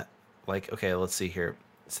 okay, let's see here.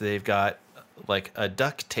 So they've got like a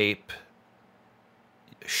duct tape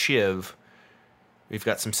shiv. We've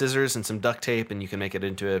got some scissors and some duct tape, and you can make it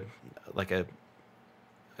into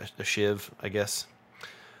a shiv, I guess.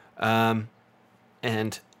 And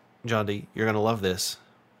John D, you're gonna love this.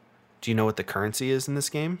 Do you know what the currency is in this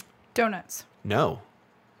game? Donuts. No.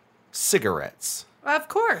 Cigarettes. Of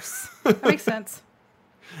course. That makes sense.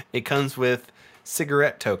 It comes with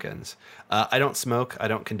cigarette tokens. I don't smoke. I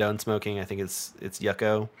don't condone smoking. I think it's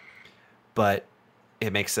yucko. But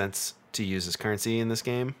it makes sense to use as currency in this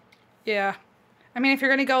game. Yeah. I mean, if you're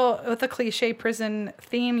going to go with a cliche prison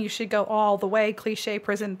theme, you should go all the way cliche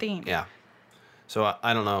prison theme. Yeah. So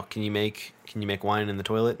I don't know. Can you make wine in the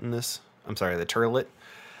toilet in this? I'm sorry, the turlet.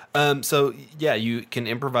 So yeah, you can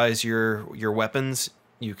improvise your weapons.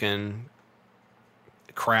 You can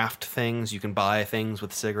craft things. You can buy things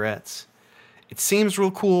with cigarettes. It seems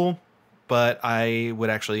real cool, but I would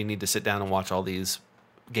actually need to sit down and watch all these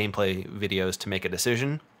gameplay videos to make a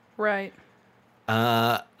decision. Right.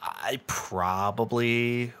 I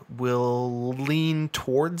probably will lean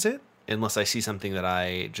towards it unless I see something that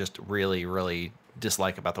I just really, really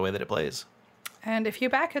dislike about the way that it plays. And if you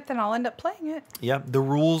back it, then I'll end up playing it. Yeah, the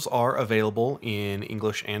rules are available in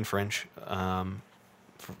English and French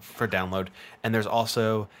for download. And there's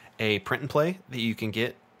also a print and play that you can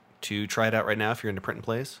get to try it out right now if you're into print and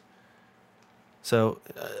plays. So,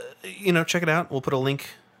 check it out. We'll put a link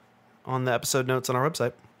on the episode notes on our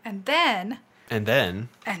website. And then...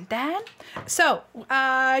 So,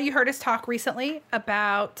 you heard us talk recently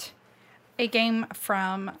about a game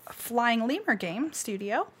from Flying Lemur Game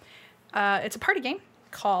Studio. It's a party game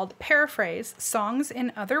called Paraphrase Songs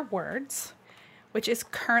in Other Words, which is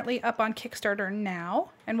currently up on Kickstarter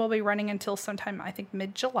now and will be running until sometime, I think,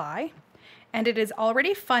 mid-July. and it is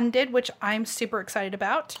already funded, which I'm super excited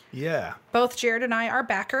about. Yeah. Both Jared and I are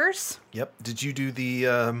backers. Yep. Did you do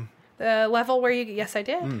the? The level where you... Yes, I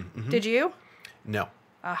did. Did you? No.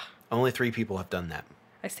 Only 3 people have done that.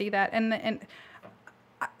 I see that. And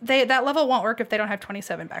that level won't work if they don't have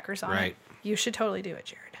 27 backers on it. Right. You should totally do it,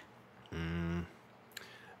 Jared.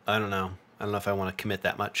 I don't know. I don't know if I want to commit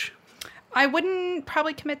that much. I wouldn't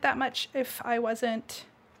probably commit that much if I wasn't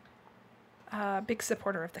a big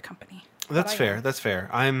supporter of the company. That's fair. That's fair.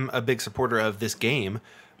 I'm a big supporter of this game,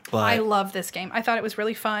 but I love this game. I thought it was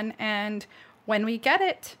really fun, and when we get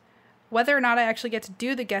it, whether or not I actually get to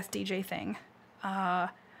do the guest DJ thing, I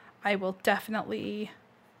will definitely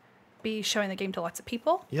be showing the game to lots of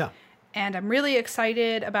people. yeah. And I'm really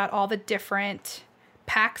excited about all the different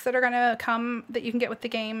packs that are going to come that you can get with the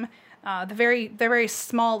game. The very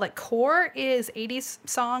small like core is 80s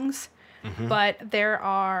songs, but there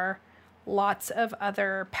are lots of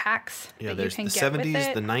other packs Yeah, that you there's can the get with 70s,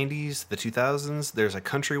 it. the 90s, the 2000s. There's a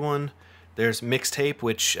country one. There's mixtape,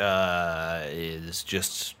 which is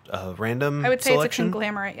just a random I would say selection. it's a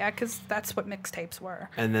conglomerate, yeah, because that's what mixtapes were.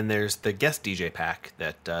 And then there's the guest DJ pack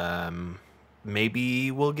that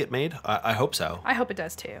maybe will get made. I hope so. I hope it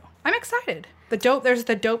does too. I'm excited. There's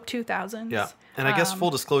the dope 2000s. Yeah. And I guess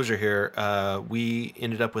full disclosure here, we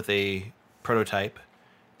ended up with a prototype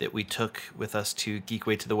that we took with us to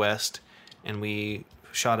Geekway to the West, and we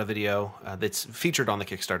shot a video that's featured on the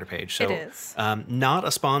Kickstarter page. So, It is. Not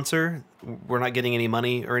a sponsor. We're not getting any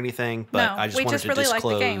money or anything, but I just we wanted just to really disclose.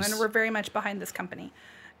 like the game, and we're very much behind this company.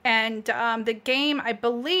 And the game, I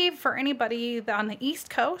believe, for anybody on the East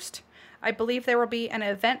Coast, I believe there will be an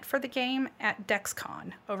event for the game at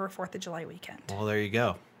DexCon over 4th of July weekend. Well, there you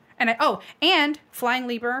go. And Flying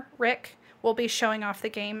Lieber, Rick, will be showing off the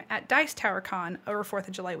game at Dice Tower Con over 4th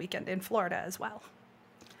of July weekend in Florida as well.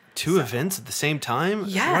 2 events at the same time?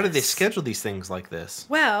 Why do they Yes. schedule these things like this?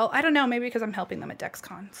 Well, I don't know, maybe because I'm helping them at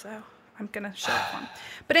DexCon, so I'm going to show up on.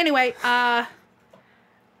 But anyway,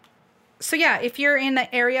 so yeah, if you're in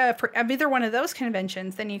the area for either one of those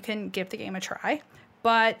conventions, then you can give the game a try.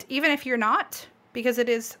 But even if you're not, because it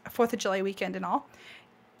is 4th of July weekend and all,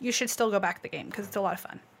 you should still go back to the game because it's a lot of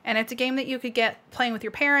fun. And it's a game that you could get playing with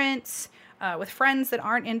your parents, with friends that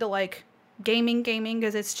aren't into like gaming,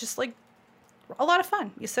 because it's just like a lot of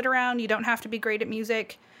fun. You sit around, you don't have to be great at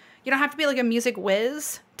music. You don't have to be like a music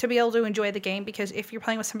whiz to be able to enjoy the game, because if you're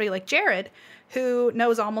playing with somebody like Jared, who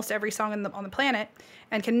knows almost every song on the planet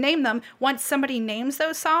and can name them, once somebody names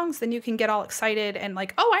those songs, then you can get all excited and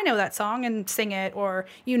like, oh, I know that song, and sing it, or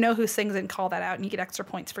you know who sings it and call that out, and you get extra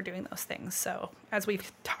points for doing those things. So as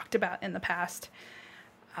we've talked about in the past.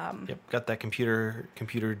 Yep, got that computer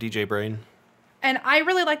DJ brain. And I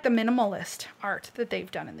really like the minimalist art that they've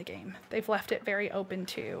done in the game. They've left it very open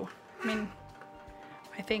to, I mean,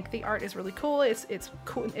 I think the art is really cool. It's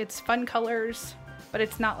cool. It's fun colors, but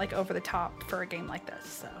it's not like over the top for a game like this.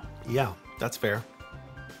 So Yeah, that's fair.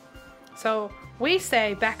 So we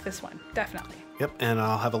say back this one, definitely. Yep, and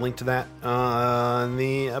I'll have a link to that in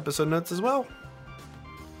the episode notes as well.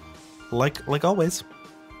 Like always.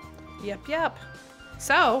 Yep.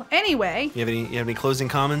 So anyway, You have any closing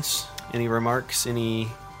comments? Any remarks?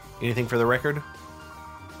 Anything for the record?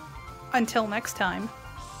 until next time,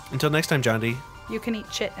 Until next time, John D. you can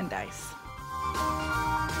eat shit and dice.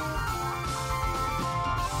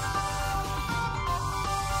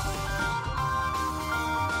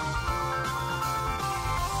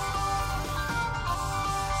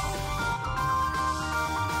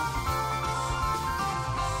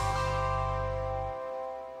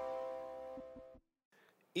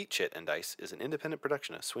 Eat Shit and Dice is an independent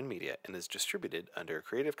production of Swin Media and is distributed under a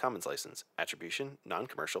Creative Commons license. Attribution,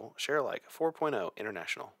 non-commercial, share alike 4.0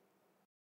 international.